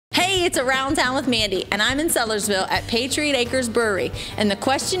Mandy. It's Around Town with Mandy, and I'm in Sellersville at Patriot Acres Brewery. And the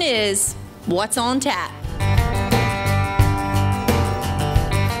question is, what's on tap?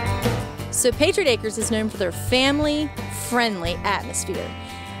 So Patriot Acres is known for their family-friendly atmosphere.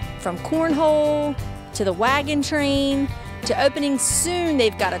 From cornhole to the wagon train to opening soon,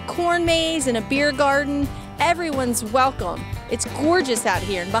 they've got a corn maze and a beer garden. Everyone's welcome. It's gorgeous out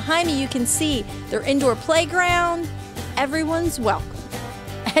here, and behind me you can see their indoor playground. Everyone's welcome.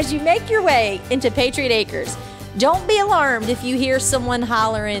 As you make your way into Patriot Acres, don't be alarmed if you hear someone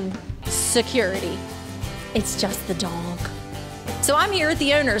hollering security. It's just the dog. So I'm here with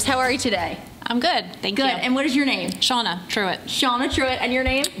the owners. How are you today? I'm good, thank you. Good, and what is your name? Shauna Truitt. Shauna Truitt, and your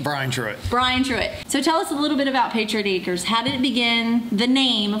name? Brian Truitt. Brian Truitt. So tell us a little bit about Patriot Acres. How did it begin? The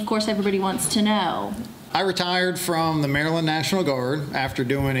name, of course, everybody wants to know. I retired from the Maryland National Guard after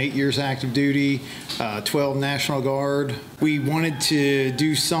doing 8 years active duty, 12 National Guard. We wanted to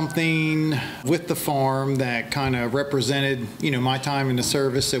do something with the farm that kind of represented, my time in the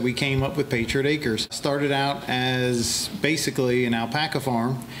service, so we came up with Patriot Acres. Started out as basically an alpaca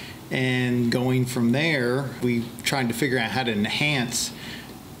farm, and going from there, we tried to figure out how to enhance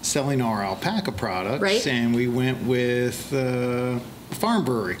selling our alpaca products, right. And we went with farm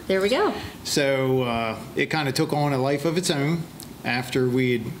brewery. There we go. So it kind of took on a life of its own after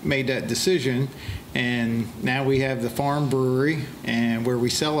we had made that decision, and now we have the farm brewery and where we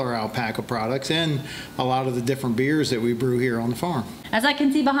sell our alpaca products and a lot of the different beers that we brew here on the farm. As I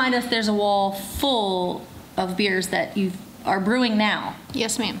can see behind us, there's a wall full of beers that you are brewing now.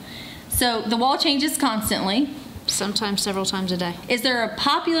 Yes, ma'am. So the wall changes constantly. Sometimes several times a day. Is there a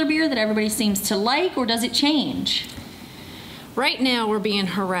popular beer that everybody seems to like, or does it change? Right now we're being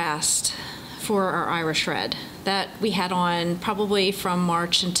harassed for our Irish Red that we had on probably from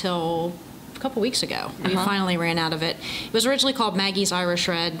March until a couple weeks ago. We finally ran out of it. It was originally called Maggie's Irish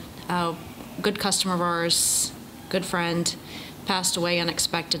Red. Good customer of ours, good friend, passed away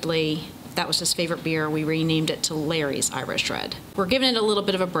unexpectedly. That was his favorite beer. We renamed it to Larry's Irish Red. We're giving it a little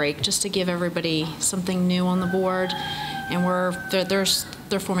bit of a break just to give everybody something new on the board, and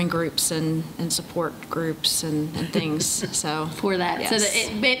they're forming groups and support groups and things. So for that, yes. So that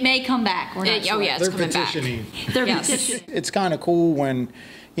it may come back. We're not sure. Oh yeah, it's coming petitioning. back. They're yes. petitioning. It's kind of cool when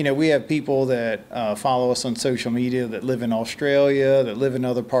we have people that follow us on social media that live in Australia, that live in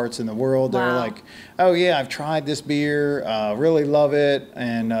other parts in the world. They're like, oh yeah, I've tried this beer, really love it,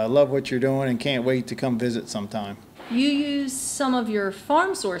 and love what you're doing, and can't wait to come visit sometime. You use some of your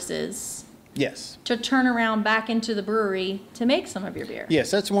farm sources, yes, to turn around back into the brewery to make some of your beer.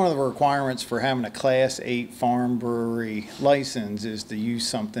 Yes, that's one of the requirements for having a Class 8 farm brewery license, is to use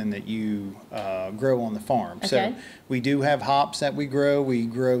something that you grow on the farm. Okay. So we do have hops that we grow. We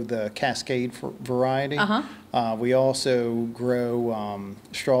grow the Cascade variety. We also grow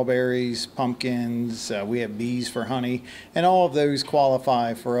strawberries, pumpkins. We have bees for honey, and all of those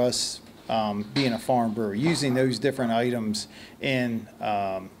qualify for us being a farm brewer, using those different items in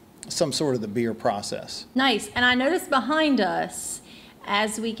some sort of the beer process. Nice. And I noticed behind us,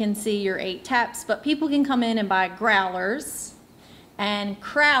 as we can see, your 8 taps, but people can come in and buy growlers and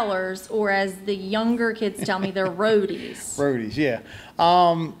crowlers, or as the younger kids tell me, they're roadies. Roadies, yeah.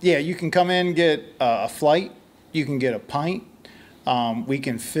 Yeah, you can come in and get a flight. You can get a pint. We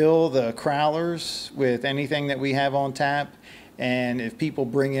can fill the crowlers with anything that we have on tap. And if people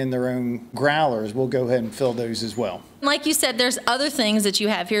bring in their own growlers, we'll go ahead and fill those as well. Like you said, there's other things that you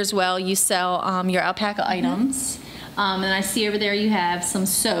have here as well. You sell your alpaca items. And I see over there you have some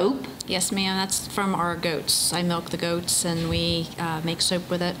soap. Yes, ma'am. That's from our goats. I milk the goats, and we make soap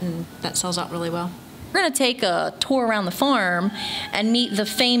with it, and that sells out really well. We're going to take a tour around the farm and meet the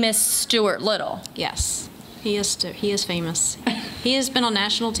famous Stuart Little. Yes, he is famous. He has been on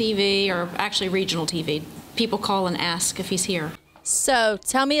national TV, or actually regional TV. People call and ask if he's here. So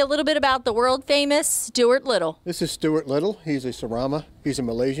tell me a little bit about the world famous Stuart Little. This is Stuart Little. He's a Sarama. He's a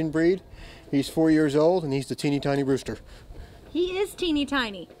Malaysian breed. He's 4 years old, and he's the teeny tiny rooster. He is teeny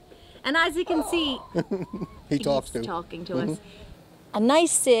tiny. And as you can see, he's talking to us. A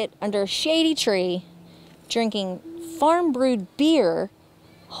nice sit under a shady tree, drinking farm brewed beer,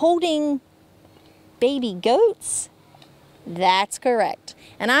 holding baby goats. That's correct.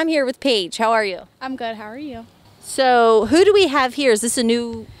 And I'm here with Paige. How are you? I'm good. How are you? So who do we have here? Is this a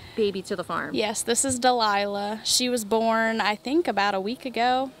new baby to the farm? Yes, this is Delilah. She was born, I think, about a week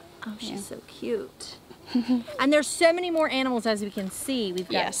ago. Oh, she's so cute. And there's so many more animals, as we can see. We've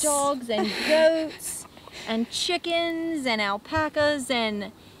got dogs and goats and chickens and alpacas,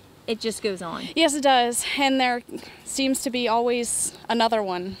 and it just goes on. Yes, it does. And there seems to be always another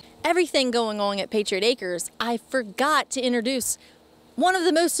one. Everything going on at Patriot Acres. I forgot to introduce one of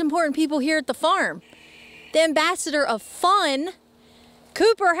the most important people here at the farm, the ambassador of fun.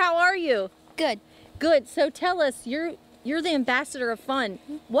 Cooper, how are you? Good. Good. So tell us, you're the ambassador of fun.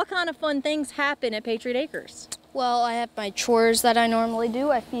 What kind of fun things happen at Patriot Acres? Well, I have my chores that I normally do.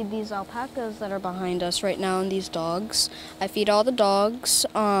 I feed these alpacas that are behind us right now and these dogs. I feed all the dogs.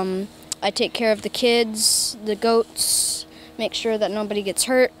 I take care of the kids, the goats, make sure that nobody gets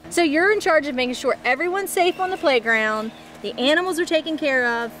hurt. So you're in charge of making sure everyone's safe on the playground, the animals are taken care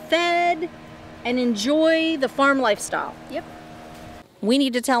of, fed, and enjoy the farm lifestyle. Yep. We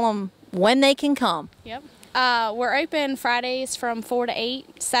need to tell them when they can come. Yep. We're open Fridays from 4 to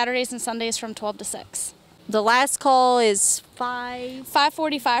 8, Saturdays and Sundays from 12 to 6. The last call is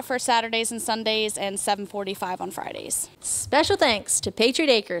 5:45 for Saturdays and Sundays and 7:45 on Fridays. Special thanks to Patriot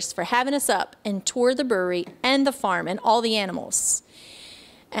Acres for having us up and tour the brewery and the farm and all the animals.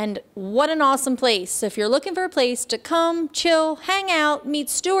 And what an awesome place. So if you're looking for a place to come, chill, hang out, meet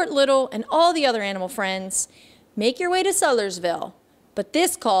Stuart Little and all the other animal friends, make your way to Sudlersville. But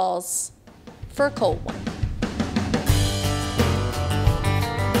this calls for a cold one.